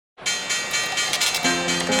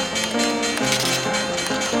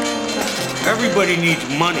Everybody needs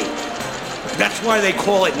money. That's why they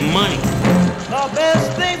call it money. The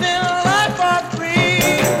best things in life are free,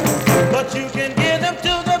 but you can give them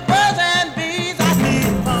to the birds and bees. I need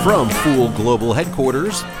money. From Fool Global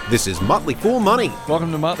Headquarters, this is Motley Fool Money.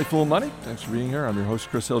 Welcome to Motley Fool Money. Thanks for being here. I'm your host,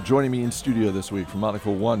 Chris Hill. Joining me in studio this week from Motley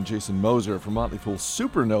Fool 1, Jason Moser. From Motley Fool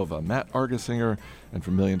Supernova, Matt Argesinger. And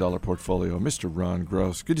from $1 Million Portfolio, Mr. Ron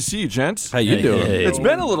Gross. Good to see you, gents. How you doing? Hey. It's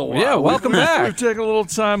been a little while. Yeah, welcome back. We've taken a little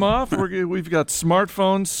time off. We've got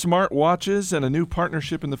smartphones, smart watches, and a new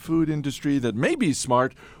partnership in the food industry that may be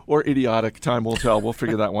smart or idiotic. Time will tell. We'll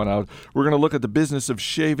figure that one out. We're going to look at the business of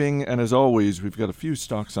shaving, and as always, we've got a few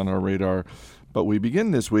stocks on our radar. But we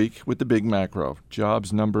begin this week with the big macro.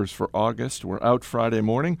 Jobs numbers for August were out Friday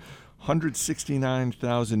morning.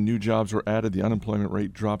 169,000 new jobs were added. The unemployment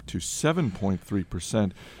rate dropped to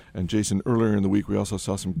 7.3%. And Jason, earlier in the week, we also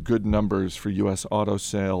saw some good numbers for U.S. auto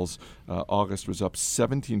sales. August was up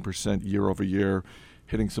 17% year over year,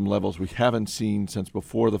 hitting some levels we haven't seen since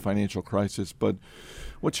before the financial crisis. But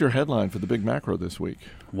what's your headline for the big macro this week?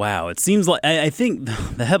 Wow, it seems like I think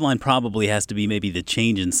the headline probably has to be maybe the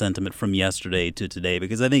change in sentiment from yesterday to today,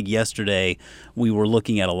 because I think yesterday we were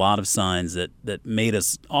looking at a lot of signs that made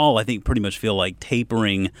us all, I think, pretty much feel like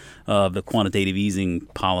tapering the quantitative easing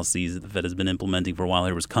policies that the Fed has been implementing for a while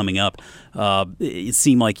here was coming up. It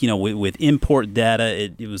seemed like, with import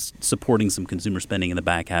data, it was supporting some consumer spending in the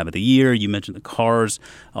back half of the year. You mentioned the cars,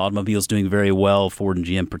 automobiles doing very well, Ford and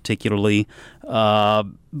GM particularly.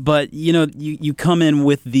 But, you come in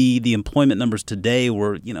with the employment numbers today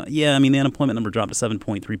where, the unemployment number dropped to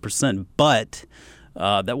 7.3%, but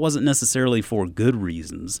that wasn't necessarily for good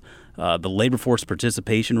reasons. The labor force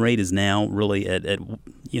participation rate is now really at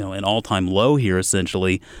an all-time low here,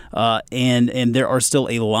 essentially, and there are still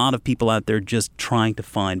a lot of people out there just trying to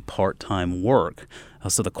find part-time work.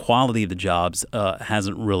 So the quality of the jobs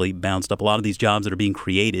hasn't really bounced up. A lot of these jobs that are being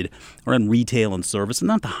created are in retail and service, and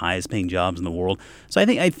not the highest paying jobs in the world. So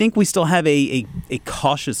I think we still have a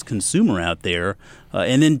cautious consumer out there.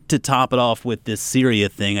 And then to top it off with this Syria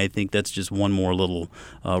thing, I think that's just one more little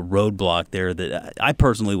roadblock there that I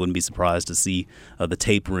personally wouldn't be surprised to see the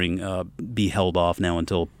tapering be held off now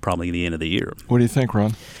until probably the end of the year. What do you think,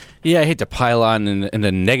 Ron? Yeah, I hate to pile on in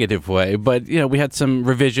a negative way, but we had some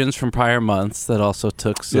revisions from prior months that also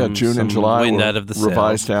took some June and July wind out of the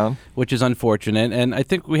revised sails, down, which is unfortunate. And I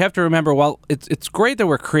think we have to remember, while it's great that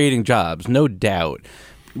we're creating jobs, no doubt,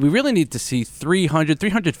 we really need to see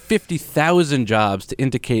 350,000 jobs to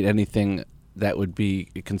indicate anything that would be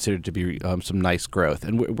considered to be some nice growth.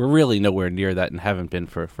 And we're really nowhere near that and haven't been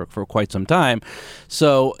for quite some time.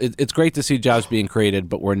 So it's great to see jobs being created,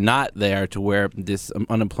 but we're not there to where this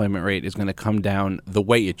unemployment rate is going to come down the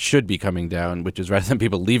way it should be coming down, which is rather than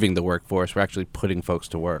people leaving the workforce, we're actually putting folks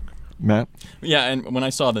to work. Matt? Yeah, and when I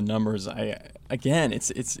saw the numbers,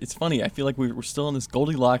 it's funny. I feel like we're still in this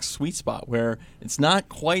Goldilocks sweet spot where it's not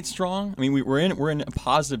quite strong. I mean, we're in a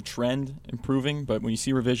positive trend, improving. But when you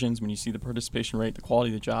see revisions, when you see the participation rate, the quality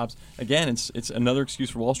of the jobs, again, it's another excuse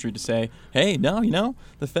for Wall Street to say, hey, no,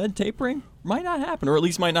 the Fed tapering might not happen, or at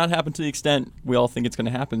least might not happen to the extent we all think it's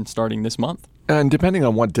going to happen starting this month. And depending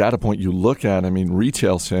on what data point you look at,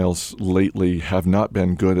 retail sales lately have not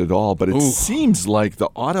been good at all. But it seems like the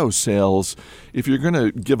auto sales, if you're going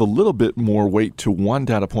to give a little bit more weight to one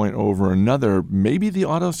data point over another, maybe the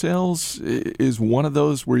auto sales is one of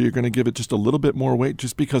those where you're going to give it just a little bit more weight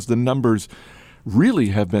just because the numbers really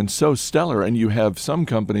have been so stellar. And you have some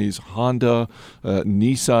companies, Honda,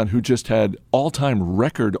 Nissan, who just had all-time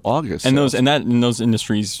record August sales. And those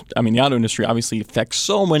industries, the auto industry obviously affects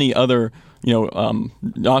so many other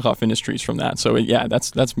knockoff industries from that. So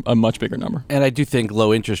that's a much bigger number. And I do think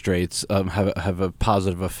low interest rates have a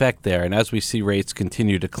positive effect there. And as we see rates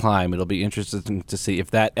continue to climb, it'll be interesting to see if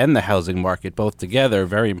that and the housing market, both together,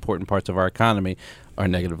 very important parts of our economy, are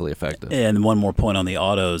negatively affected. And one more point on the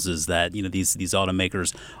autos is that these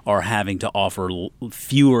automakers are having to offer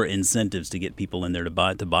fewer incentives to get people in there to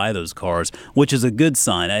buy those cars, which is a good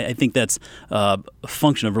sign. I think that's a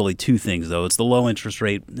function of really two things, though. It's the low interest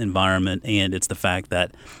rate environment, and it's the fact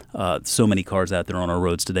that so many cars out there on our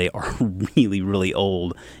roads today are really, really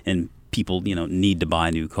old, and people, need to buy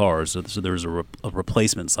new cars. So there's a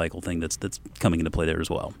replacement cycle thing that's coming into play there as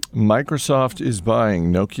well. Microsoft is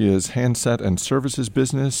buying Nokia's handset and services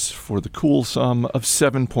business for the cool sum of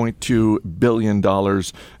 $7.2 billion.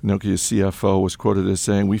 Nokia's CFO was quoted as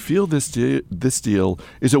saying, "We feel this deal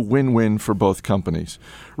is a win-win for both companies."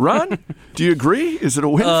 Ron, do you agree? Is it a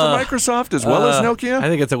win for Microsoft as well as Nokia? I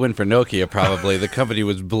think it's a win for Nokia, probably. The company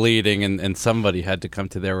was bleeding, and somebody had to come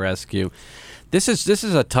to their rescue. This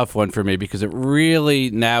is a tough one for me because it really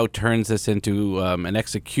now turns this into an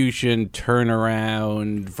execution,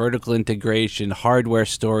 turnaround, vertical integration, hardware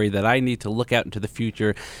story that I need to look out into the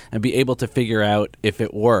future and be able to figure out if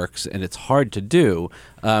it works, and it's hard to do.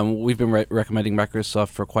 We've been recommending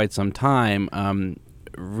Microsoft for quite some time.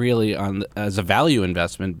 Really as a value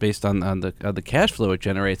investment based on the cash flow it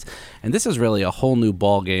generates, and this is really a whole new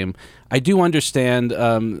ball game. I do understand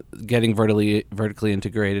getting vertically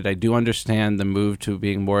integrated. I do understand the move to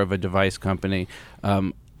being more of a device company.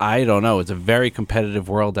 I don't know. It's a very competitive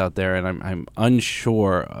world out there, and I'm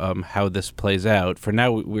unsure how this plays out. For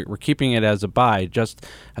now, we're keeping it as a buy, just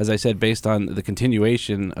as I said, based on the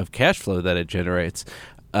continuation of cash flow that it generates.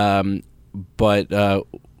 But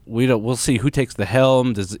we'll see who takes the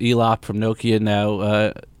helm. Does Elop from Nokia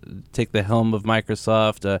now take the helm of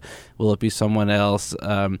Microsoft? Will it be someone else?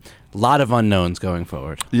 A lot of unknowns going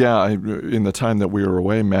forward. Yeah, in the time that we were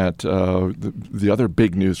away, Matt, the other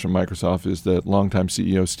big news from Microsoft is that longtime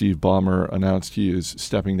CEO Steve Ballmer announced he is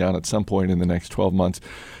stepping down at some point in the next 12 months.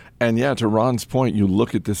 And yeah, to Ron's point, you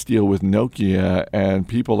look at this deal with Nokia, and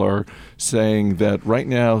people are saying that right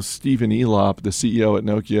now, Stephen Elop, the CEO at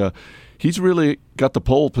Nokia, he's really got the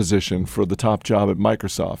pole position for the top job at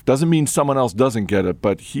Microsoft. Doesn't mean someone else doesn't get it,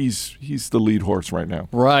 but he's the lead horse right now.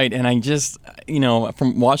 Right, and I just,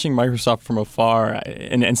 from watching Microsoft from afar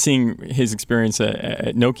and seeing his experience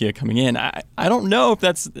at Nokia coming in, I don't know if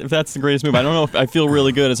that's the greatest move. I don't know if I feel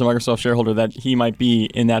really good as a Microsoft shareholder that he might be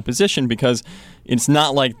in that position, because it's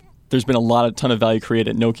not like there's been a ton of value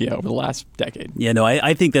created at Nokia over the last decade. Yeah, no,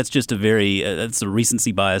 I think that's just that's a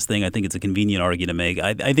recency bias thing. I think it's a convenient argument to make.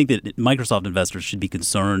 I think that Microsoft investors should be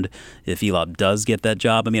concerned if Elop does get that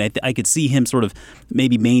job. I mean, I could see him sort of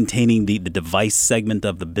maybe maintaining the device segment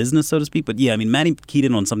of the business, so to speak. But yeah, I mean, Matty keyed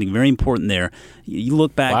in on something very important there. You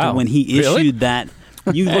look back to when he issued that.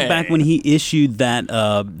 You look back when he issued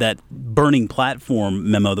that burning platform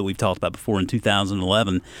memo that we've talked about before in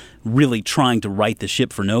 2011, really trying to right the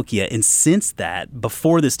ship for Nokia. And since that,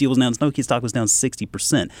 before this deal was announced, Nokia stock was down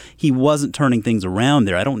 60%. He wasn't turning things around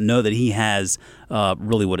there. I don't know that he has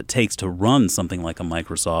really what it takes to run something like a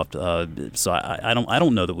Microsoft. So I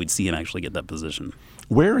don't know that we'd see him actually get that position.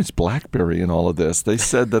 Where is BlackBerry in all of this? They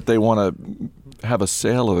said that they want to have a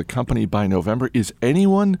sale of the company by November. Is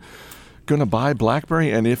anyone going to buy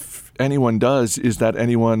BlackBerry? And if anyone does, is that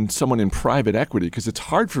someone in private equity? Because it's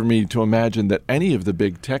hard for me to imagine that any of the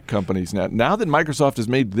big tech companies now that Microsoft has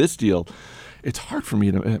made this deal, it's hard for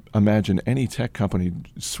me to imagine any tech company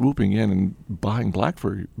swooping in and buying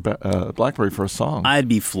BlackBerry for a song. I'd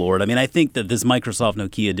be floored. I mean, I think that this Microsoft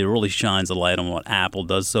Nokia deal really shines a light on what Apple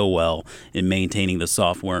does so well in maintaining the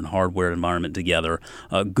software and hardware environment together.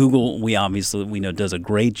 Google, we know, does a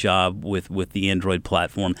great job with the Android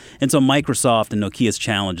platform. And so Microsoft and Nokia's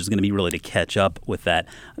challenge is going to be really to catch up with that.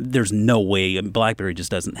 There's no way. BlackBerry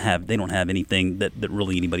just don't have anything that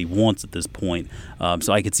really anybody wants at this point.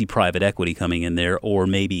 So I could see private equity coming in there, or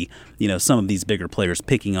maybe some of these bigger players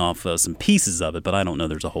picking off some pieces of it, but I don't know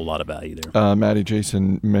there's a whole lot of value there. Matty,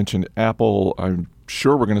 Jason mentioned Apple. I'm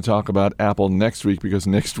sure we're going to talk about Apple next week, because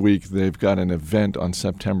next week they've got an event on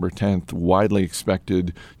September 10th, widely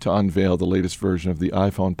expected to unveil the latest version of the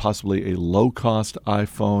iPhone, possibly a low-cost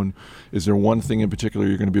iPhone. Is there one thing in particular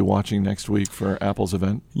you're going to be watching next week for Apple's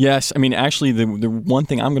event? Yes. I mean, actually, the one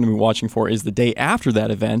thing I'm going to be watching for is the day after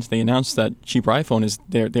that event. They announced that cheaper iPhone is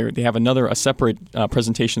they have a separate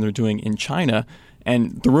presentation they're doing in China,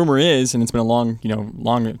 and the rumor is, and it's been a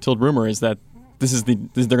long-tilled rumor, is that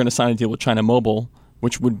they're going to sign a deal with China Mobile,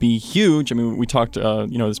 which would be huge. I mean, we talked,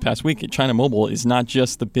 this past week. China Mobile is not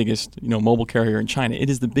just the biggest, mobile carrier in China. It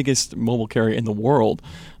is the biggest mobile carrier in the world.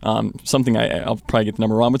 Something I'll probably get the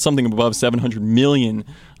number wrong, but something above 700 million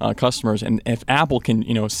customers. And if Apple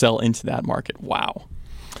can, sell into that market, wow.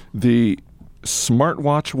 The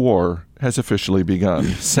smartwatch war has officially begun.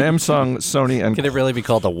 Samsung, Sony, and... Can it really be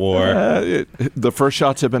called a war? The first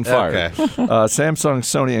shots have been fired. Okay. Samsung,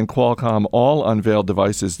 Sony, and Qualcomm all unveiled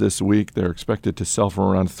devices this week. They're expected to sell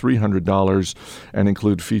for around $300 and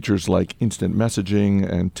include features like instant messaging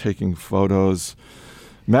and taking photos.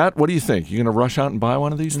 Matt, what do you think? You going to rush out and buy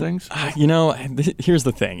one of these things? Here's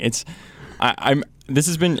the thing.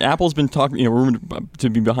 Apple's been talking, rumored to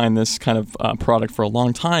be behind this kind of product for a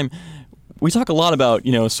long time. We talk a lot about,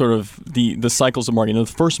 sort of the cycles of market, the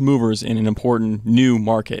first movers in an important new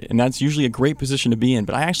market, and that's usually a great position to be in.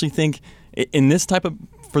 But I actually think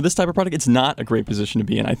for this type of product, it's not a great position to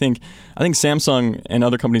be in. I think Samsung and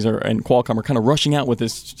other companies and Qualcomm are kind of rushing out with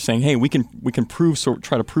this, saying, "Hey, we can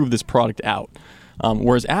try to prove this product out."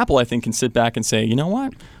 Whereas Apple, I think, can sit back and say, "You know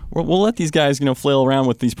what? We'll let these guys, flail around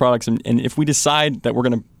with these products, and if we decide that we're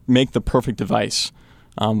going to make the perfect device,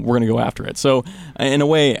 we're going to go after it. So in a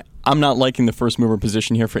way, I'm not liking the first mover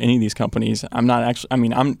position here for any of these companies.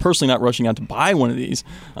 I'm personally not rushing out to buy one of these.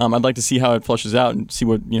 I'd like to see how it flushes out and see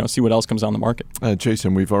what else comes on the market.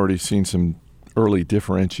 Jason, we've already seen some early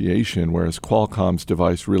differentiation, whereas Qualcomm's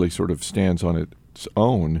device really sort of stands on its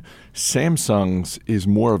own. Samsung's is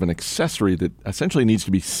more of an accessory that essentially needs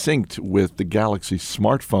to be synced with the Galaxy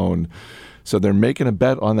smartphone. So they're making a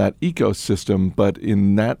bet on that ecosystem, but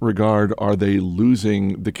in that regard, are they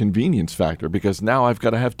losing the convenience factor? Because now I've got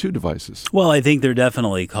to have two devices. Well, I think they're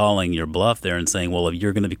definitely calling your bluff there and saying, well, if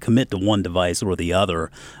you're going to commit to one device or the other,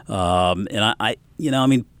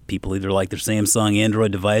 people either like their Samsung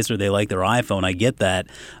Android device or they like their iPhone. I get that.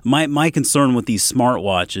 My concern with these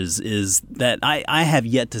smartwatches is that I have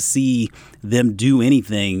yet to see them do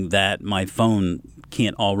anything that my phone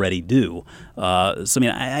can't already do.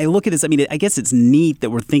 I look at this. I guess it's neat that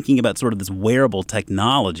we're thinking about sort of this wearable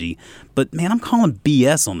technology, but man, I'm calling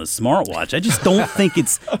BS on the smartwatch. I just don't think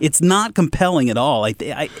it's not compelling at all.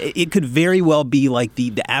 It could very well be like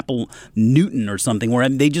the Apple Newton or something, where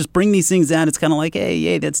they just bring these things out. It's kind of like,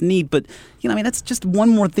 hey, that's neat, but that's just one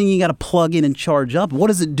more thing you got to plug in and charge up. What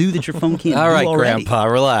does it do that your phone can't all do right, already? Grandpa,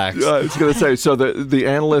 relax. I was going to say, so the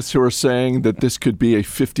analysts who are saying that this could be a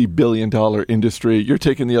 $50 billion industry, you're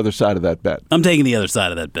taking the other side of that bet. I'm taking the other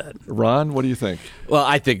side of that bet. Ron, what do you think? Well,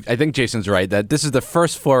 I think Jason's right that this is the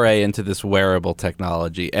first foray into this wearable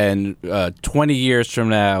technology, and 20 years from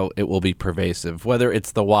now, it will be pervasive. Whether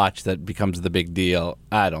it's the watch that becomes the big deal,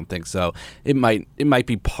 I don't think so. It might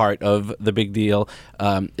be part of the big deal.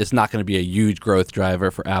 It's not going to be a huge growth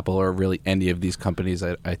driver for Apple or really any of these companies.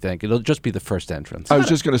 I think it'll just be the first entrance. I was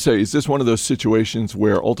just going to say, is this one of those situations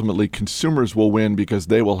where ultimately consumers will win because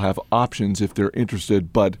they will have options if they're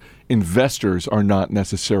interested, but investors are not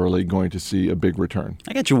necessarily going to see a big return?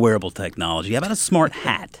 I got your wearable technology. How about a smart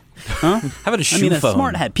hat? Huh? How about a shoe phone? A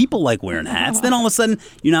smart hat. People like wearing hats. Then all of a sudden,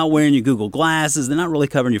 you're not wearing your Google glasses. They're not really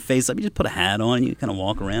covering your face up. You just put a hat on and you kind of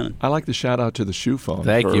walk around. I like the shout out to the shoe phone.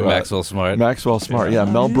 Thank you, Maxwell Smart. Maxwell Smart. Yeah,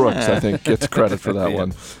 Mel Brooks, I think, gets credit for that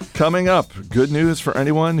one. Coming up, good news for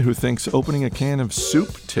anyone who thinks opening a can of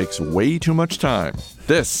soup takes way too much time.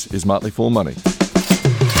 This is Motley Fool Money.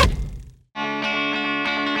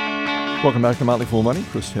 Welcome back to Motley Fool Money.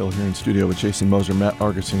 Chris Hill here in studio with Jason Moser, Matt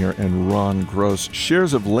Argersinger, and Ron Gross.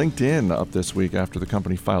 Shares of LinkedIn up this week after the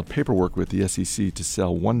company filed paperwork with the SEC to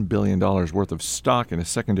sell $1 billion worth of stock in a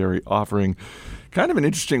secondary offering. Kind of an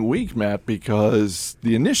interesting week, Matt, because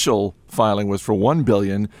the initial filing was for $1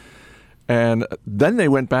 billion, and then they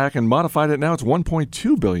went back and modified it. Now it's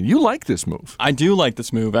 $1.2 billion. You like this move? I do like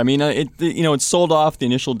this move. I mean, it sold off the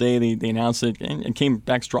initial day they announced it and came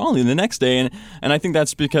back strongly the next day. And I think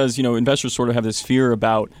that's because, investors sort of have this fear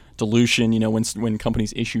about dilution, when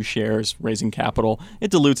companies issue shares, raising capital.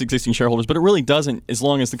 It dilutes existing shareholders, but it really doesn't as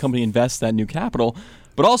long as the company invests that new capital.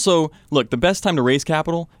 But also, look, the best time to raise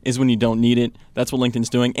capital is when you don't need it. That's what LinkedIn's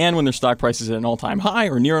doing, and when their stock price is at an all-time high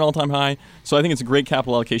or near an all-time high. So I think it's a great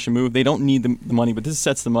capital allocation move. They don't need the money, but this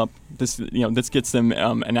sets them up. This gets them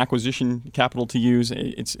an acquisition capital to use.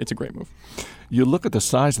 It's a great move. You look at the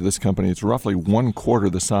size of this company; it's roughly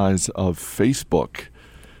 1/4 the size of Facebook.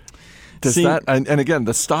 And again,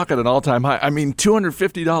 the stock at an all-time high. I mean,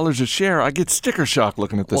 $250 a share. I get sticker shock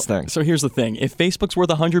looking at this thing. So here's the thing: if Facebook's worth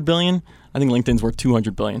 $100 billion, I think LinkedIn's worth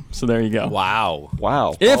 $200 billion. So there you go. Wow.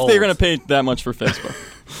 If they're going to pay that much for Facebook.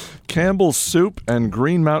 Campbell Soup and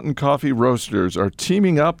Green Mountain Coffee Roasters are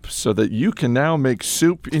teaming up so that you can now make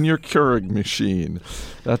soup in your Keurig machine.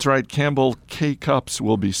 That's right, Campbell K-Cups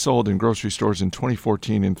will be sold in grocery stores in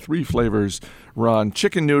 2014 in 3 flavors. Ron,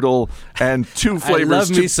 chicken noodle, and 2 flavors. I love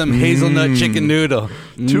me some hazelnut chicken noodle.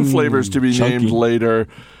 2 flavors to be chunky. named later.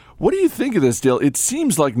 What do you think of this deal? It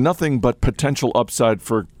seems like nothing but potential upside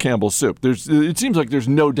for Campbell Soup. It seems like there's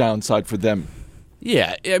no downside for them.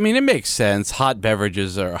 Yeah, I mean, it makes sense. Hot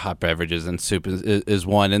beverages, and soup is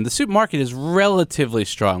one. And the soup market is relatively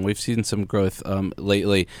strong. We've seen some growth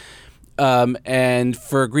lately. And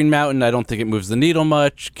for Green Mountain, I don't think it moves the needle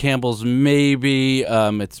much. Campbell's maybe.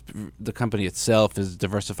 It's the company itself is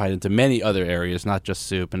diversified into many other areas, not just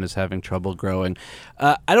soup, and is having trouble growing.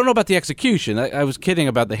 I don't know about the execution. I was kidding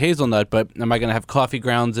about the hazelnut, but am I going to have coffee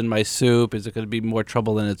grounds in my soup? Is it going to be more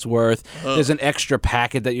trouble than it's worth? There's an extra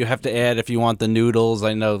packet that you have to add if you want the noodles.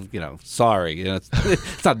 I know, sorry.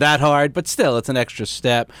 It's not that hard, but still, it's an extra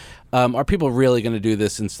step. Are people really going to do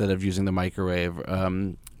this instead of using the microwave?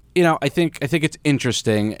 I think it's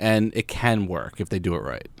interesting, and it can work if they do it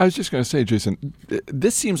right. I was just going to say, Jason,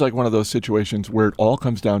 this seems like one of those situations where it all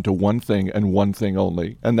comes down to one thing and one thing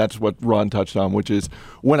only, and that's what Ron touched on, which is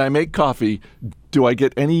when I make coffee, do I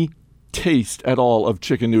get any taste at all of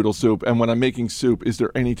chicken noodle soup? And when I'm making soup, is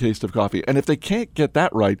there any taste of coffee? And if they can't get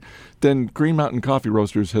that right, then Green Mountain Coffee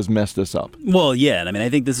Roasters has messed us up. Well, yeah. I mean, I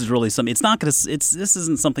think this is really something. It's not going to. This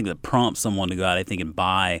isn't something that prompts someone to go out, I think, and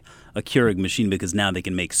buy a Keurig machine because now they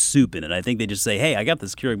can make soup in it. I think they just say, "Hey, I got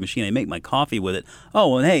this Keurig machine. I make my coffee with it.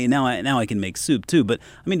 Oh, and hey, now I can make soup too." But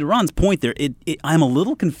I mean, to Ron's point there, I'm a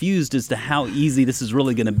little confused as to how easy this is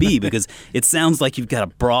really going to be because it sounds like you've got a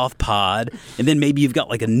broth pod, and then maybe you've got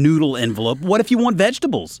like a noodle envelope. What if you want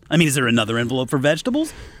vegetables? I mean, is there another envelope for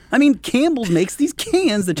vegetables? I mean, Campbell's makes these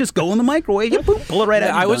cans that just go in the microwave. You pull it right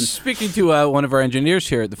out. I was speaking to one of our engineers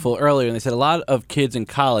here at the Full earlier, and they said a lot of kids in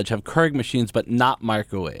college have Keurig machines, but not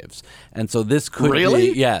microwaves. And so this could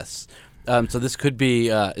Really? be yes. So this could be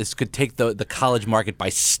this could take the college market by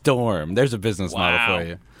storm. There's a business model for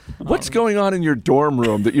you. What's going on in your dorm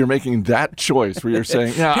room that you're making that choice where you're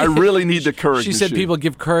saying, yeah, I really need the Keurig She machine? said people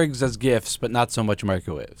give Keurigs as gifts, but not so much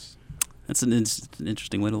microwaves. That's an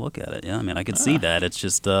interesting way to look at it. Yeah, I mean, I could see that. It's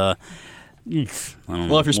just, I don't know.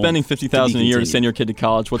 Well, if you're spending $50,000 a year to continue. send your kid to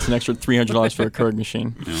college, what's an extra $300 for a Keurig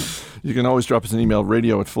machine? You can always drop us an email.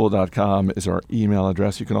 radio@full.com is our email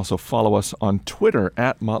address. You can also follow us on Twitter.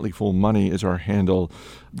 @MotleyFoolMoney is our handle.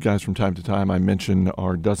 Guys, from time to time, I mention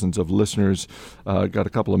our dozens of listeners. Got a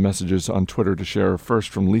couple of messages on Twitter to share. First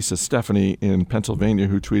from Lisa Stephanie in Pennsylvania,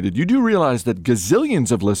 who tweeted, "You do realize that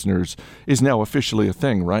gazillions of listeners is now officially a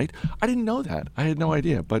thing, right?" I didn't know that. I had no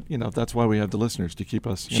idea. But, that's why we have the listeners, to keep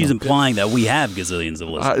us. She's implying that we have gazillions of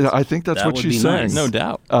listeners. I think that's That what would she's be saying. nice. No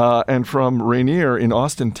doubt. And from Rainier in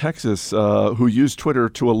Austin, Texas, who used Twitter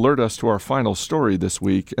to alert us to our final story this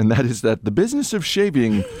week, and that is that the business of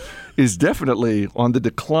shaving is definitely on the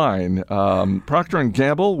decline. Procter &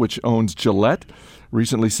 Gamble, which owns Gillette,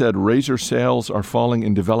 recently said razor sales are falling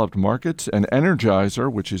in developed markets, and Energizer,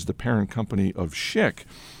 which is the parent company of Schick,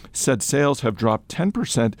 said sales have dropped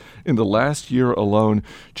 10% in the last year alone.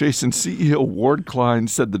 Jason, CEO Ward Klein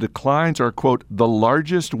said the declines are, quote, the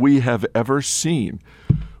largest we have ever seen.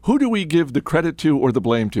 Who do we give the credit to or the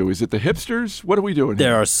blame to? Is it the hipsters? What are we doing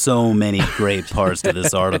There here? are so many great parts to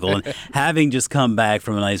this article. And having just come back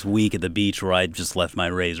from a nice week at the beach where I just left my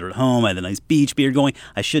razor at home, I had a nice beach beard going.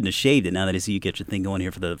 I shouldn't have shaved it. Now that I see you get your thing going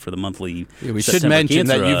here for the monthly We should September mention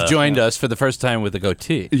cancer, that you've joined us for the first time with a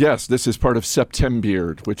goatee. Yes, this is part of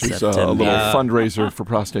Septembeard, which is a little fundraiser for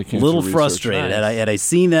prostate cancer. A little research. frustrated. Had I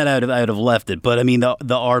seen that, I'd have left it. But I mean,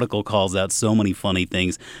 the article calls out so many funny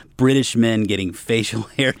things. British men getting facial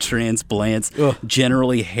hair transplants,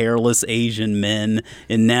 generally hairless Asian men,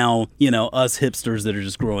 and now us hipsters that are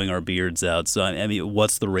just growing our beards out. So I mean,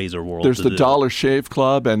 what's the razor world? There's to the do? Dollar Shave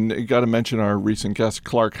Club, and you got to mention our recent guest,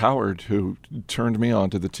 Clark Howard, who turned me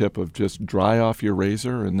on to the tip of just dry off your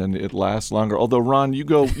razor, and then it lasts longer. Although, Ron, you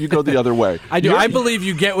go the other way. I do. I believe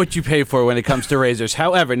you get what you pay for when it comes to razors.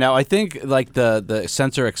 However, now I think like the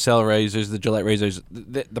Sensor Excel razors, the Gillette razors,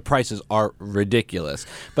 the prices are ridiculous.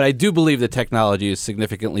 But I do believe the technology is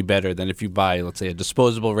significantly better than if you buy, let's say, a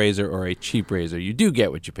disposable razor or a cheap razor. You do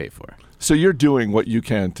get what you pay for. So you're doing what you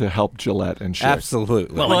can to help Gillette and Schick.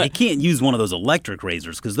 Absolutely. Well, and you can't use one of those electric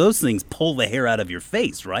razors because those things pull the hair out of your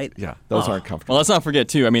face, right? Yeah, those aren't comfortable. Well, let's not forget,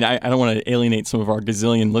 too, I mean, I don't want to alienate some of our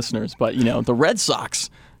gazillion listeners, but, the Red Sox,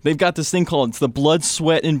 they've got this thing called, it's the blood,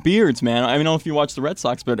 sweat, and beards, man. I don't know if you watch the Red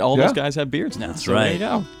Sox, but all those guys have beards now. That's so right.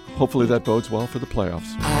 There you go. Hopefully that bodes well for the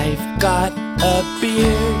playoffs. I've got a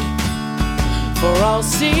beard for all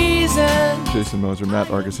seasons. Jason Moser, Matt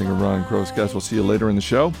Argersinger, Ron Gross. Guys, we'll see you later in the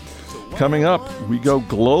show. Coming up, we go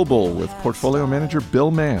global with portfolio manager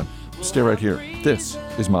Bill Mann. Stay right here. This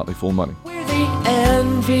is Motley Fool Money. We're the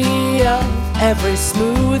envy of every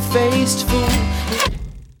smooth-faced fool.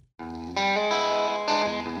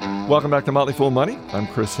 Welcome back to Motley Fool Money. I'm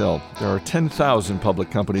Chris Hill. There are 10,000 public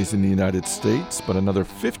companies in the United States, but another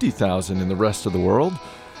 50,000 in the rest of the world.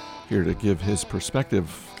 Here to give his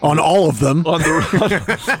perspective on all of them.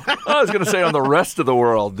 I was going to say on the rest of the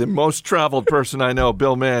world. The most traveled person I know,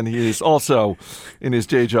 Bill Mann. He is also, in his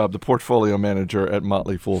day job, the portfolio manager at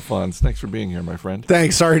Motley Fool Funds. Thanks for being here, my friend.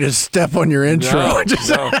 Thanks. Sorry to step on your intro. No.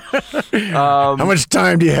 How much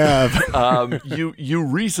time do you have? You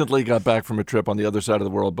recently got back from a trip on the other side of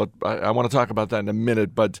the world, but I want to talk about that in a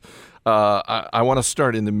minute. But I want to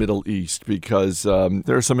start in the Middle East because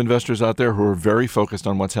there are some investors out there who are very focused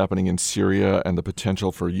on what's happening in Syria and the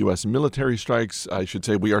potential for U.S. military strikes. I should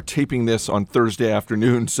say we are taping this on Thursday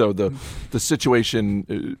afternoon, so the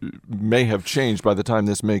situation may have changed by the time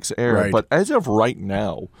this makes air. Right. But as of right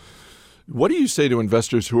now, what do you say to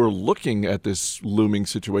investors who are looking at this looming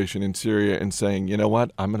situation in Syria and saying, you know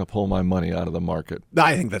what, I'm going to pull my money out of the market?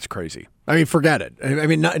 I think that's crazy. I mean, forget it. I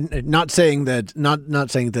mean, not saying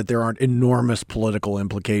that there aren't enormous political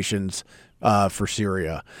implications for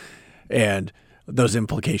Syria, and those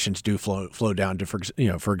implications do flow down to,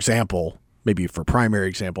 for example, maybe for primary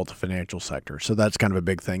example, the financial sector. So that's kind of a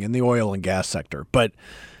big thing in the oil and gas sector. But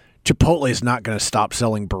Chipotle is not going to stop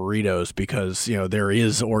selling burritos because there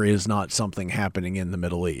is or is not something happening in the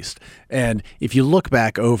Middle East. And if you look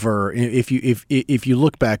back over if you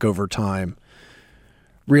look back over time,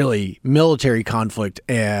 really military conflict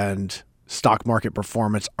and stock market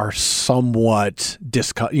performance are somewhat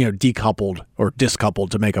decoupled or discoupled,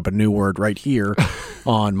 to make up a new word right here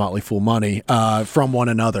on Motley Fool Money, from one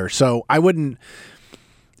another. So I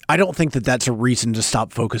don't think that that's a reason to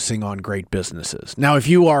stop focusing on great businesses. Now, if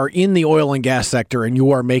you are in the oil and gas sector and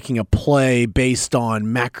you are making a play based on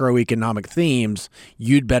macroeconomic themes,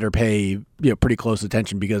 you'd better pay pretty close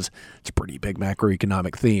attention, because it's a pretty big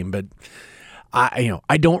macroeconomic theme. But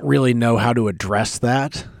I don't really know how to address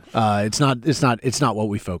that. It's not what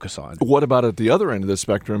we focus on. What about at the other end of the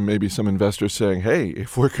spectrum? Maybe some investors saying, "Hey,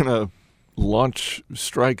 if we're going to launch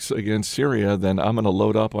strikes against Syria, then I'm going to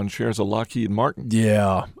load up on shares of Lockheed Martin."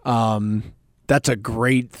 Yeah, that's a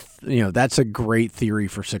great theory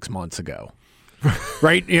for 6 months ago,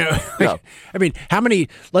 right? Yeah. I mean, how many?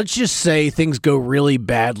 Let's just say things go really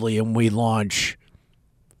badly and we launch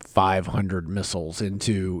 500 missiles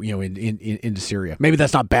into into Syria. Maybe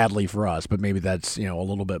that's not badly for us, but maybe that's a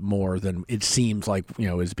little bit more than it seems like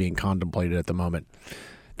is being contemplated at the moment.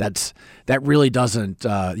 That really doesn't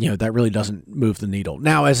move the needle.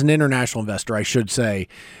 Now, as an international investor, I should say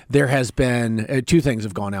there has been two things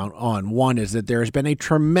have gone on. One is that there has been a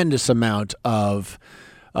tremendous amount of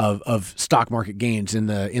stock market gains in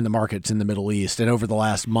the markets in the Middle East, and over the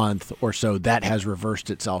last month or so, that has reversed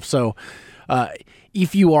itself. So,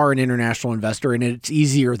 if you are an international investor, and it's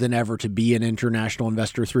easier than ever to be an international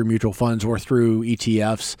investor through mutual funds or through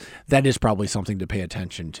ETFs, that is probably something to pay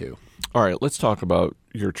attention to. All right, let's talk about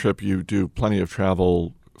your trip. You do plenty of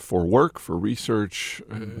travel for work, for research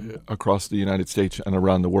across the United States and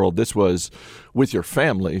around the world. This was with your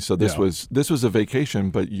family, so this was a vacation,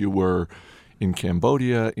 but you were in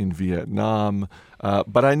Cambodia, in Vietnam.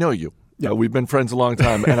 But I know you. Yeah, we've been friends a long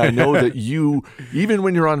time, and I know that you, even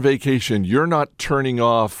when you're on vacation, you're not turning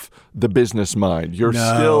off the business mind. You're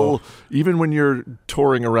still, even when you're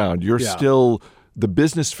touring around, you're still, the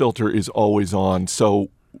business filter is always on.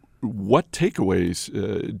 So what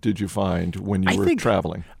takeaways did you find when you were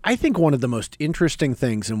traveling? I think one of the most interesting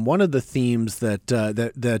things, and one of the themes that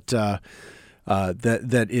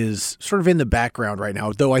is sort of in the background right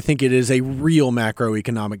now, though I think it is a real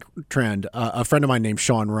macroeconomic trend. A friend of mine named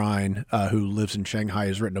Sean Ryan, who lives in Shanghai,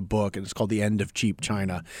 has written a book, and it's called The End of Cheap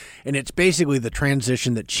China. And it's basically the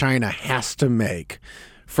transition that China has to make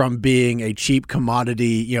from being a cheap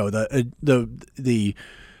commodity, the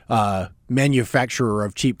manufacturer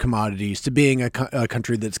of cheap commodities, to being a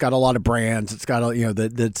country that's got a lot of brands, it's got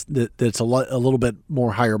that's a little bit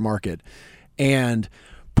more higher market. And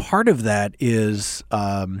part of that is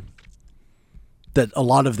that a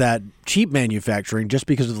lot of that cheap manufacturing, just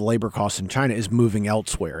because of the labor costs in China, is moving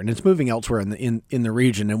elsewhere, and it's moving elsewhere in the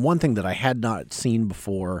region. And one thing that I had not seen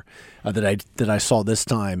before, that I saw this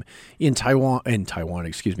time in Vietnam,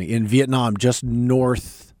 just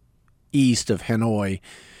northeast of Hanoi,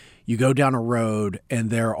 you go down a road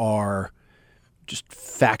and there are just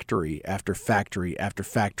factory after factory after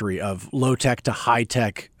factory of low-tech to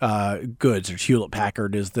high-tech goods. There's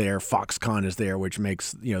Hewlett-Packard is there, Foxconn is there, which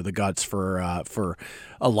makes the guts for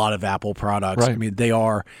a lot of Apple products. Right. I mean,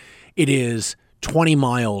 it is 20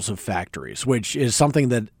 miles of factories, which is something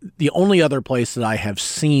that the only other place that I have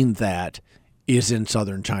seen that is in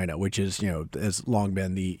southern China, which is has long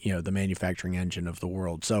been the manufacturing engine of the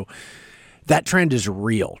world. So that trend is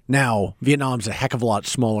real. Now, Vietnam's a heck of a lot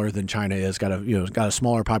smaller than China is. Got a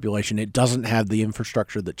smaller population. It doesn't have the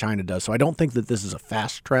infrastructure that China does. So I don't think that this is a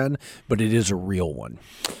fast trend, but it is a real one.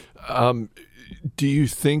 Do you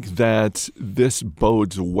think that this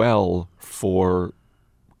bodes well for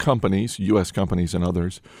companies, U.S. companies and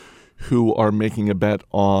others, who are making a bet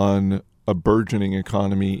on a burgeoning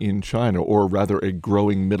economy in China, or rather a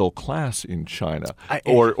growing middle class in China?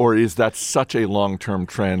 Or is that such a long-term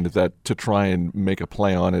trend that to try and make a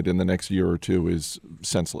play on it in the next year or two is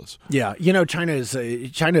senseless? Yeah, China is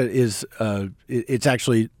it's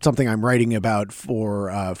actually something I'm writing about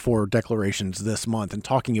for Declarations this month, and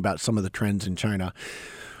talking about some of the trends in China.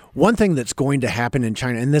 One thing that's going to happen in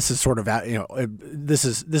China, and this is sort of this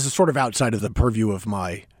is sort of outside of the purview of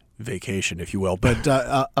my vacation, if you will,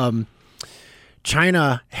 but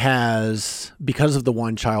China has, because of the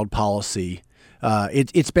one-child policy,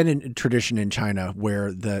 It's been a tradition in China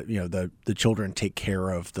where the children take care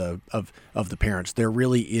of the parents. There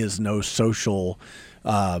really is no social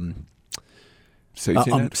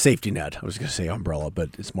safety net. I was going to say umbrella, but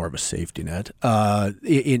it's more of a safety net.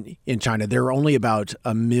 In China, there are only about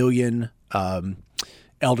 1 million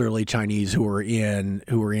elderly Chinese who are in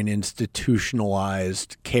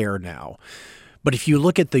institutionalized care now. But if you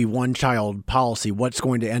look at the one-child policy, what's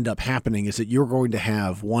going to end up happening is that you're going to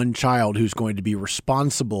have one child who's going to be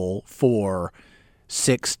responsible for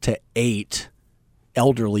 6 to 8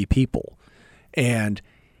 elderly people, and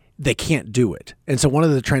they can't do it. And so one of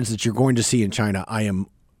the trends that you're going to see in China, I am,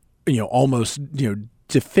 almost,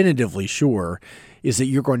 definitively sure, is that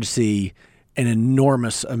you're going to see an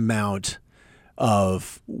enormous amount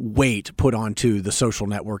of weight put onto the social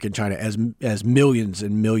network in China as millions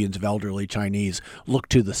and millions of elderly Chinese look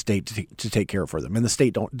to the state to take care for them. And the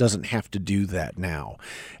state doesn't have to do that now.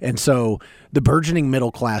 And so the burgeoning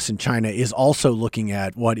middle class in China is also looking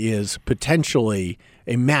at what is potentially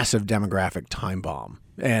a massive demographic time bomb.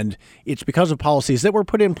 And it's because of policies that were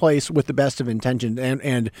put in place with the best of intentions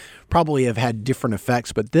and probably have had different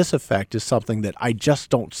effects. But this effect is something that I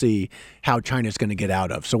just don't see how China's going to get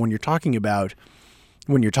out of. So when you're talking about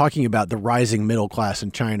the rising middle class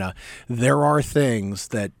in China, there are things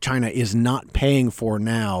that China is not paying for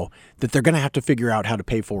now that they're going to have to figure out how to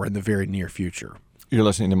pay for in the very near future. You're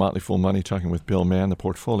listening to Motley Fool Money, talking with Bill Mann, the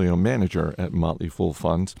portfolio manager at Motley Fool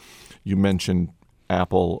Funds. You mentioned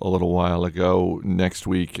Apple a little while ago. Next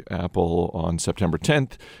week, Apple on September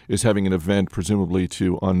 10th is having an event presumably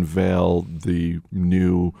to unveil the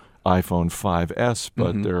new iPhone 5S,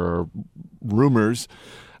 but there are rumors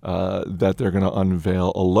that they're going to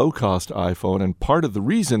unveil a low-cost iPhone. And part of the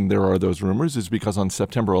reason there are those rumors is because on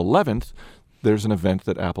September 11th, there's an event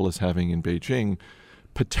that Apple is having in Beijing,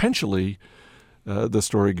 potentially, the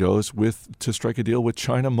story goes, to strike a deal with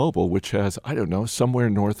China Mobile, which has, somewhere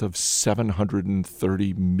north of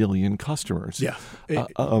 730 million customers. Yeah.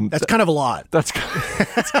 That's kind of a lot. That's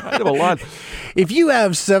kind of a lot. If you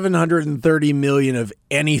have 730 million of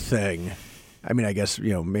anything, I mean, I guess,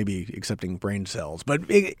 maybe excepting brain cells, but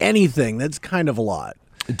anything, that's kind of a lot.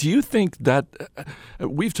 Do you think that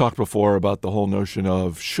we've talked before about the whole notion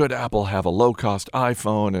of should Apple have a low-cost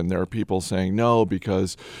iPhone? And there are people saying no,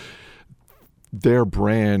 because their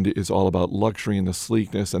brand is all about luxury and the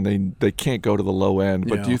sleekness, and they can't go to the low end.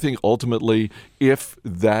 But do you think ultimately, if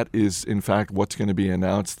that is in fact what's going to be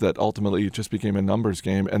announced, that ultimately it just became a numbers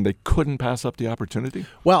game and they couldn't pass up the opportunity?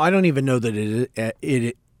 Well, I don't even know that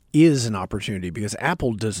it is an opportunity, because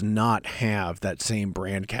Apple does not have that same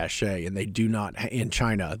brand cachet, and they do not in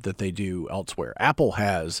China that they do elsewhere. Apple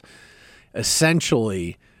has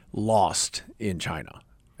essentially lost in China.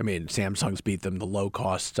 I mean, Samsung's beat them. The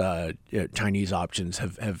low-cost Chinese options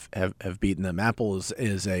have beaten them. Apple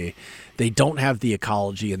they don't have the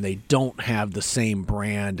ecology, and they don't have the same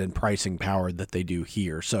brand and pricing power that they do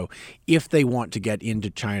here. So if they want to get into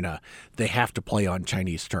China, they have to play on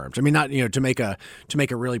Chinese terms. I mean, not to make a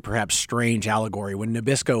really perhaps strange allegory. When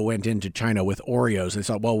Nabisco went into China with Oreos, they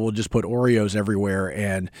thought, well, we'll just put Oreos everywhere,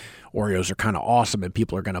 and Oreos are kind of awesome, and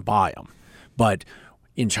people are going to buy them. But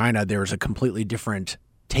in China, there's a completely different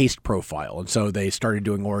taste profile, and so they started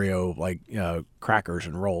doing Oreo crackers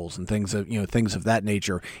and rolls and things of that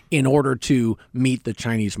nature in order to meet the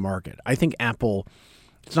Chinese market. I think Apple,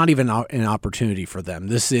 it's not even an opportunity for them.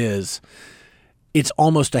 It's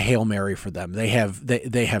almost a Hail Mary for them. They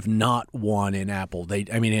have not won in Apple.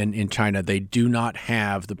 In China, they do not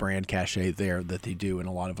have the brand cachet there that they do in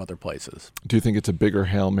a lot of other places. Do you think it's a bigger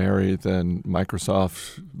Hail Mary than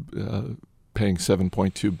Microsoft paying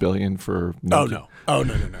 $7.2 billion for Nokia? Oh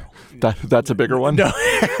no. That's a bigger one? No.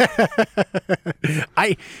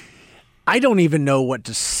 I don't even know what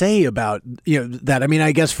to say about that. I mean,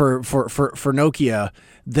 I guess for Nokia,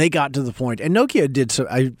 they got to the point, and Nokia did so.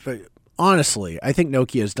 Honestly, I think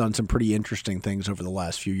Nokia has done some pretty interesting things over the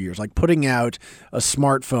last few years, like putting out a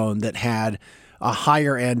smartphone that had a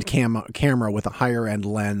higher end camera with a higher end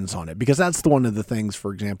lens on it, because that's one of the things,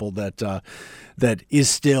 for example, that is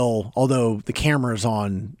still, although the cameras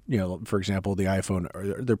on, for example, the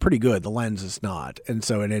iPhone, they're pretty good, the lens is not, and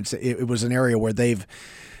it was an area where they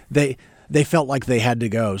felt like they had to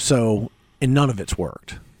go. So, and none of it's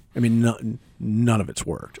worked. I mean, none of it's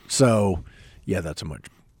worked. So, yeah, that's a much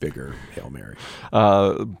bigger Hail Mary.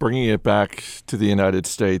 Bringing it back to the United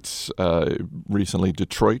States, recently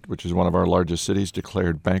Detroit, which is one of our largest cities,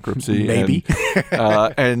 declared bankruptcy. Maybe.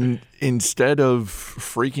 And instead of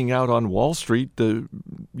freaking out on Wall Street, the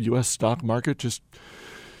U.S. stock market just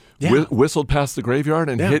whistled past the graveyard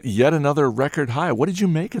and hit yet another record high. What did you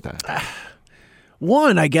make of that?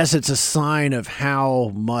 One, I guess it's a sign of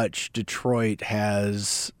how much Detroit,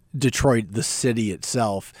 the city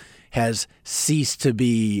itself, has ceased to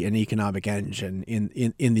be an economic engine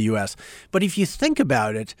in the U.S. But if you think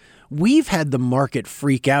about it, we've had the market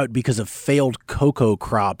freak out because of failed cocoa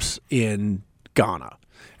crops in Ghana.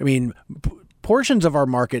 I mean, portions of our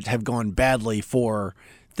market have gone badly for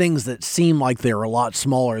things that seem like they're a lot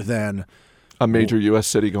smaller than a major U.S.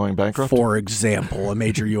 city going bankrupt? For example, a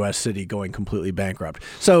major U.S. city going completely bankrupt.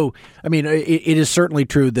 So, I mean, it is certainly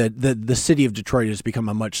true that the city of Detroit has become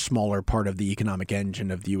a much smaller part of the economic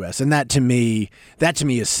engine of the U.S. And that to me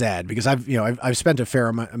is sad because I've spent a fair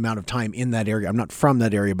amount of time in that area. I'm not from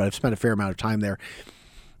that area, but I've spent a fair amount of time there.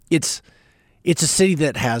 It's a city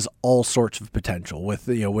that has all sorts of potential with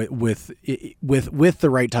the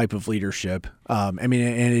right type of leadership. I mean,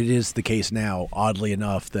 and it is the case now, oddly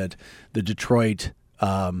enough, that the Detroit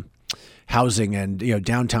housing and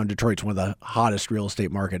downtown Detroit's one of the hottest real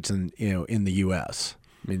estate markets in the U.S.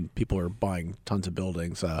 I mean, people are buying tons of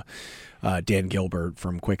buildings. Dan Gilbert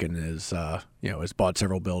from Quicken has bought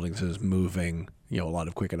several buildings and is moving a lot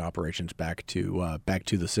of Quicken operations back to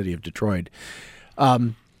the city of Detroit.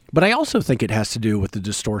 But I also think it has to do with the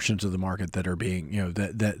distortions of the market that are being,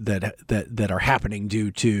 that are happening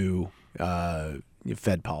due to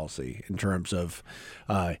Fed policy in terms of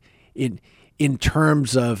in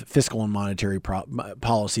terms of fiscal and monetary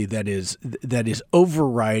policy that is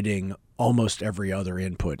overriding almost every other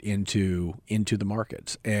input into the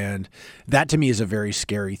markets. And that to me is a very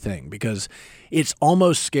scary thing because it's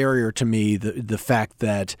almost scarier to me the fact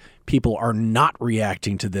that people are not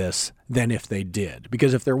reacting to this than if they did.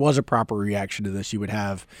 Because if there was a proper reaction to this, you would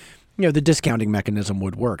have, the discounting mechanism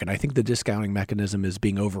would work. And I think the discounting mechanism is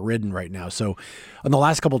being overridden right now. So on the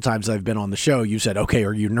last couple of times I've been on the show, you said, okay,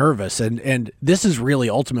 are you nervous? And this is really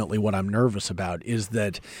ultimately what I'm nervous about is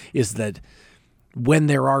that when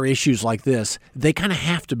there are issues like this, they kind of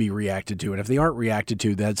have to be reacted to. And if they aren't reacted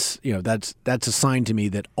to, that's a sign to me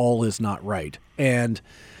that all is not right. And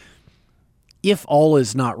if all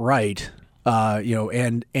is not right,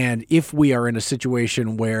 and if we are in a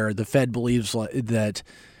situation where the Fed believes that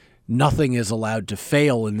nothing is allowed to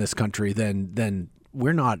fail in this country, then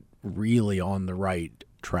we're not really on the right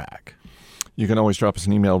track. You can always drop us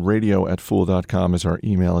an email. radio@fool.com is our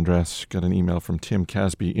email address. Got an email from Tim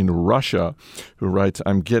Casby in Russia who writes,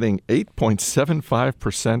 I'm getting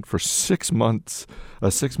 8.75% for 6 months, a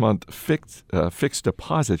 6-month fixed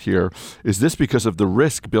deposit here. Is this because of the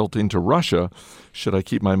risk built into Russia? Should I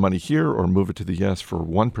keep my money here or move it to the yes for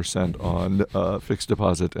 1% on fixed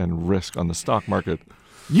deposit and risk on the stock market?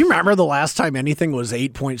 You remember the last time anything was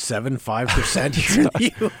 8.75% here in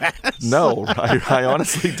the U.S.? No, I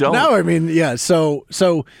honestly don't. No, I mean, yeah. So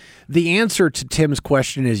the answer to Tim's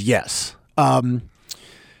question is yes. He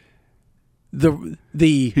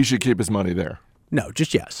should keep his money there. No,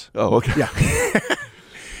 just yes. Oh, okay. Yeah.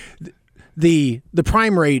 The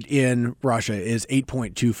prime rate in Russia is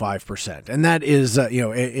 8.25%, and that is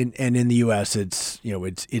and in the U.S. it's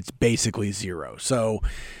basically zero. So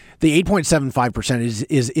the 8.75%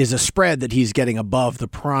 is a spread that he's getting above the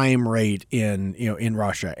prime rate in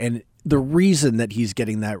Russia. And the reason that he's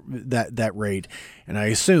getting that rate, and I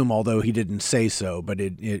assume, although he didn't say so, but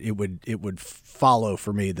it would follow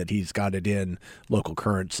for me that he's got it in local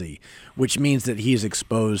currency, which means that he's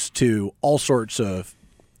exposed to all sorts of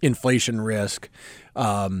inflation risk,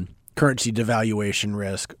 currency devaluation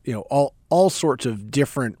risk, all sorts of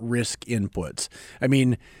different risk inputs. I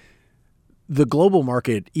mean, the global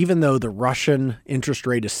market, even though the Russian interest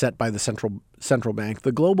rate is set by the central bank,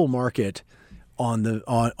 the global market on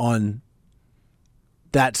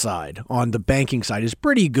that side, on the banking side, is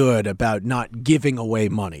pretty good about not giving away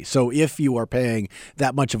money. So if you are paying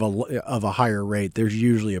that much of a higher rate, there's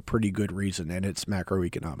usually a pretty good reason, and it's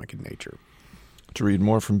macroeconomic in nature. To read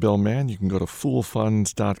more from Bill Mann, you can go to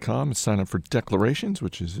foolfunds.com and sign up for Declarations,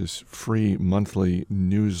 which is his free monthly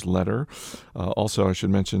newsletter. Also, I should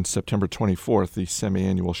mention September 24th, the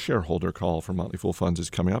semi-annual shareholder call for Motley Fool Funds is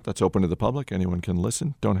coming up. That's open to the public. Anyone can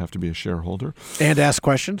listen. Don't have to be a shareholder. And ask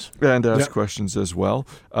questions. And ask questions as well.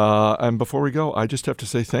 And before we go, I just have to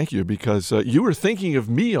say thank you because you were thinking of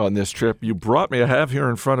me on this trip. You brought me, I have here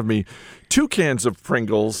in front of me, 2 cans of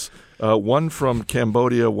Pringles, one from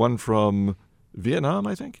Cambodia, one from Vietnam,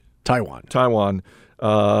 I think? Taiwan.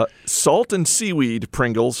 Salt and seaweed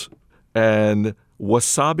Pringles and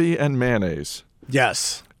wasabi and mayonnaise.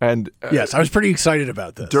 Yes. And yes, I was pretty excited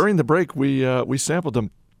about this. During the break, we sampled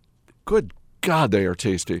them. Good God, they are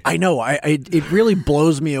tasty. I know. It really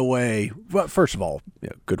blows me away. Well, first of all,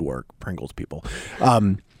 good work, Pringles people.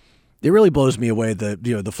 It really blows me away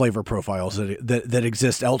the flavor profiles that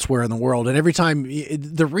exist elsewhere in the world. And every time,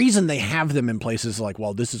 the reason they have them in places like,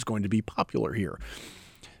 well, this is going to be popular here.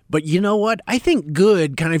 But you know what? I think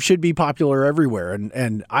good kind of should be popular everywhere.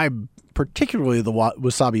 And I particularly the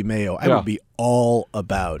wasabi mayo, I would be all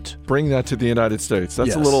about. Bring that to the United States.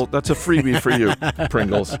 That's that's a freebie for you,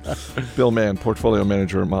 Pringles. Bill Mann, Portfolio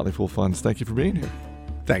Manager at Motley Fool Funds. Thank you for being here.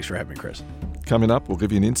 Thanks for having me, Chris. Coming up, we'll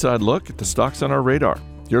give you an inside look at the stocks on our radar.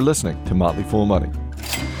 You're listening to Motley Fool Money.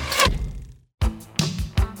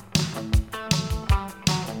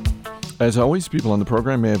 As always, people on the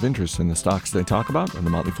program may have interest in the stocks they talk about, and the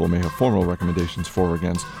Motley Fool may have formal recommendations for or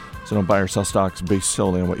against. So don't buy or sell stocks based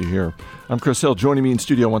solely on what you hear. I'm Chris Hill. Joining me in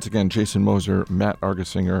studio once again, Jason Moser, Matt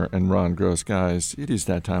Argersinger, and Ron Gross. Guys, it is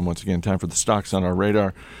that time once again. Time for the stocks on our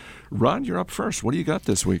radar. Ron, you're up first. What do you got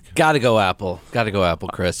this week? Gotta go Apple,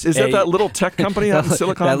 Chris. Is that little tech company out in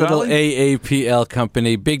Silicon Valley? That little AAPL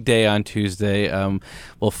company. Big day on Tuesday.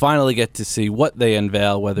 We'll finally get to see what they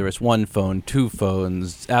unveil, whether it's one phone, two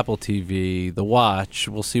phones, Apple TV, the watch.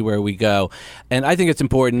 We'll see where we go. And I think it's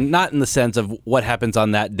important, not in the sense of what happens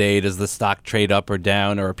on that day. Does the stock trade up or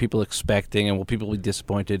down, or are people expecting, and will people be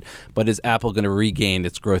disappointed? But is Apple going to regain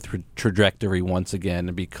its growth trajectory once again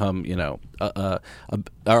and become,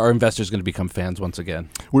 our investors going to become fans once again?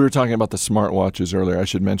 We were talking about the smartwatches earlier. I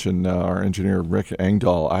should mention our engineer, Rick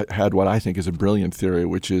Engdahl, had what I think is a brilliant theory,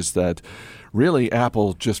 which is that really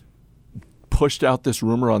Apple just pushed out this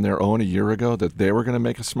rumor on their own a year ago that they were going to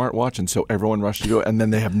make a smartwatch, and so everyone rushed to do it, and then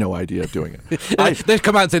they have no idea of doing it. They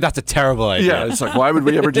come out and say that's a terrible idea. Yeah, it's like, why would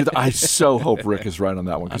we ever do that? I so hope Rick is right on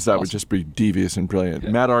that one, because that would just be devious and brilliant.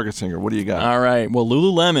 Matt Argersinger, what do you got? All right. Well,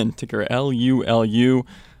 Lululemon, ticker LULU,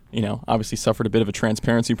 obviously suffered a bit of a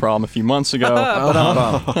transparency problem a few months ago.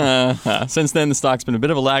 Since then, the stock's been a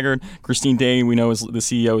bit of a laggard. Christine Day, we know, is the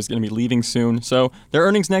CEO, is going to be leaving soon. So their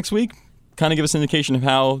earnings next week kind of give us an indication of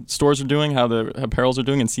how stores are doing, how the apparels are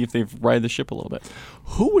doing, and see if they've righted the ship a little bit.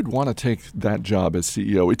 Who would want to take that job as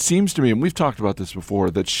CEO? It seems to me, and we've talked about this before,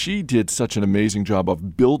 that she did such an amazing job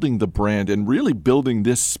of building the brand and really building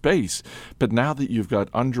this space. But now that you've got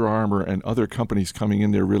Under Armour and other companies coming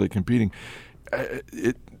in there really competing,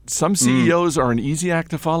 some CEOs are an easy act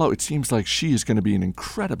to follow. It seems like she is going to be an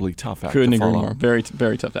incredibly tough act to follow. Couldn't agree more. Very,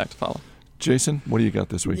 very tough act to follow. Jason, what do you got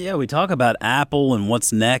this week? Yeah, we talk about Apple and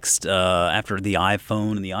what's next after the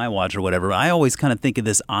iPhone and the iWatch or whatever. I always kind of think of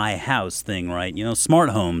this iHouse thing, right? Smart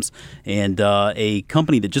homes. And a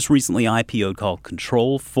company that just recently IPO'd called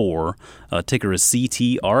Control4, ticker is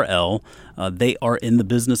CTRL. They are in the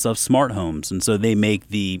business of smart homes, and so they make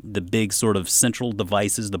the big sort of central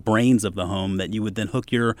devices, the brains of the home that you would then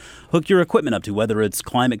hook your equipment up to, whether it's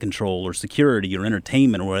climate control or security or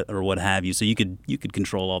entertainment or what have you. So you could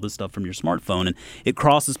control all this stuff from your smartphone, and it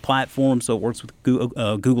crosses platforms, so it works with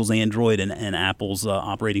Google's Android and Apple's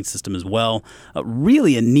operating system as well.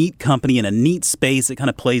 Really a neat company in a neat space. It kind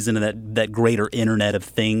of plays into that greater Internet of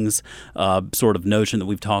Things sort of notion that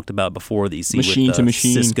we've talked about before that you see machine with to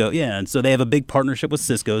machine. Cisco. Yeah, and so they have a big partnership with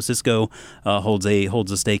Cisco. Cisco holds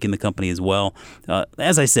a stake in the company as well.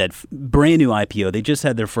 As I said, brand new IPO. They just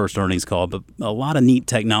had their first earnings call, but a lot of neat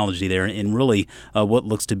technology there, and really what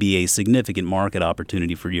looks to be a significant market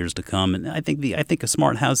opportunity for years to come. And I think a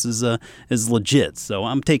smart house is legit. So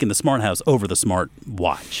I'm taking the smart house over the smart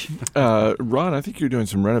watch. Ron, I think you're doing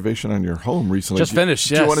some renovation on your home recently. Just finished.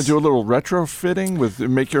 Do you want to do a little retrofitting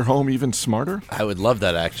make your home even smarter? I would love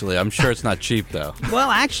that, actually. I'm sure it's not cheap, though.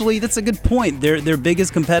 Well, actually, that's a good point. Their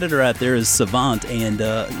biggest competitor out there is Savant, and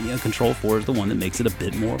Control4 is the one that makes it a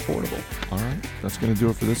bit more affordable. All right, that's going to do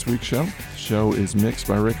it for this week's show. The show is mixed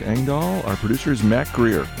by Rick Engdahl. Our producer is Matt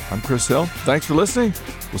Greer. I'm Chris Hill. Thanks for listening.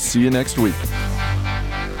 We'll see you next week.